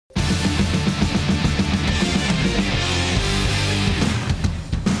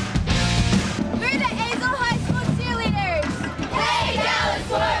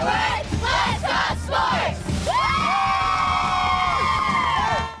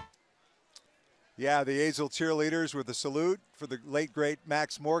Yeah, the Azle cheerleaders with a salute for the late, great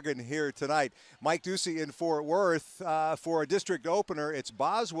Max Morgan here tonight. Mike Ducey in Fort Worth for a district opener. It's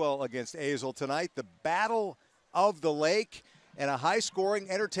Boswell against Azle tonight. The Battle of the Lake and a high-scoring,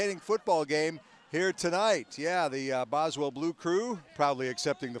 entertaining football game here tonight. Yeah, the Boswell Blue Crew proudly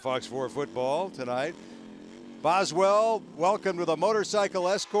accepting the Fox 4 football tonight. Boswell welcomed with a motorcycle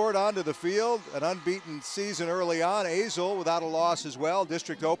escort onto the field. An unbeaten season early on. Azle without a loss as well.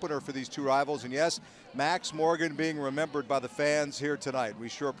 District opener for these two rivals. And yes, Max Morgan being remembered by the fans here tonight. We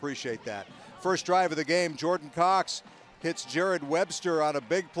sure appreciate that. First drive of the game, Jordan Cox hits Jared Webster on a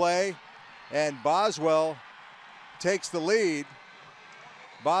big play. And Boswell takes the lead.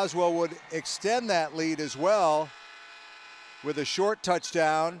 Boswell would extend that lead as well with a short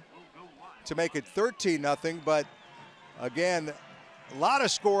touchdown to make it 13-0, but again, a lot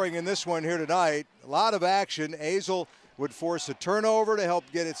of scoring in this one here tonight, a lot of action. Azle would force a turnover to help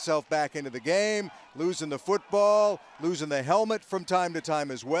get itself back into the game, losing the football, losing the helmet from time to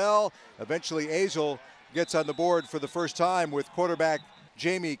time as well. Eventually, Azle gets on the board for the first time with quarterback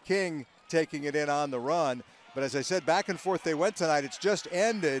Jamie King taking it in on the run. But as I said, back and forth they went tonight. It's just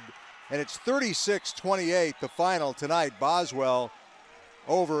ended, and it's 36-28, the final tonight. Boswell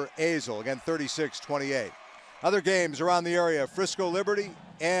over Azle, again 36-28. Other games around the area, Frisco Liberty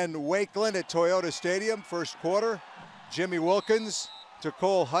and Wakeland at Toyota Stadium. First quarter, Jimmy Wilkins to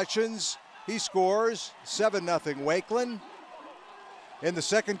Cole Hutchins. He scores 7-0 Wakeland. In the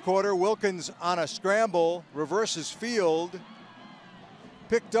second quarter, Wilkins on a scramble, reverses field,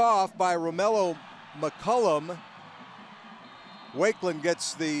 picked off by Romello McCullum. Wakeland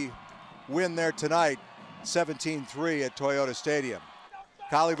gets the win there tonight, 17-3 at Toyota Stadium.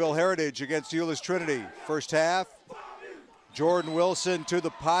 Colleyville Heritage against Euless Trinity. First half, Jordan Wilson to the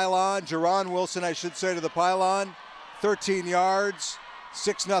pylon. Jerron Wilson, I should say, to the pylon. 13 yards,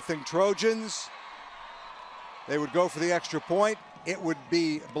 6-0 Trojans. They would go for the extra point. It would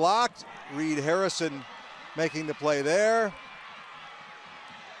be blocked. Reed Harrison making the play there.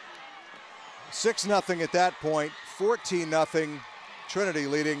 6-0 at that point, 14-0 Trinity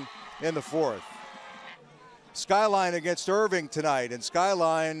leading in the fourth. Skyline against Irving tonight, and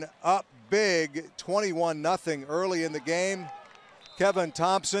Skyline up big, 21-0 early in the game. Kevin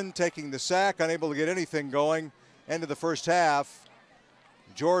Thompson taking the sack, unable to get anything going. End of the first half.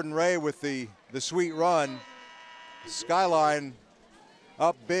 Jordan Ray with the sweet run. Skyline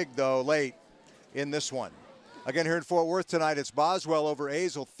up big, though, late in this one. Again, here in Fort Worth tonight, it's Boswell over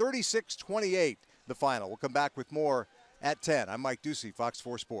Azle, 36-28, the final. We'll come back with more at 10. I'm Mike Ducey, Fox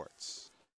 4 Sports.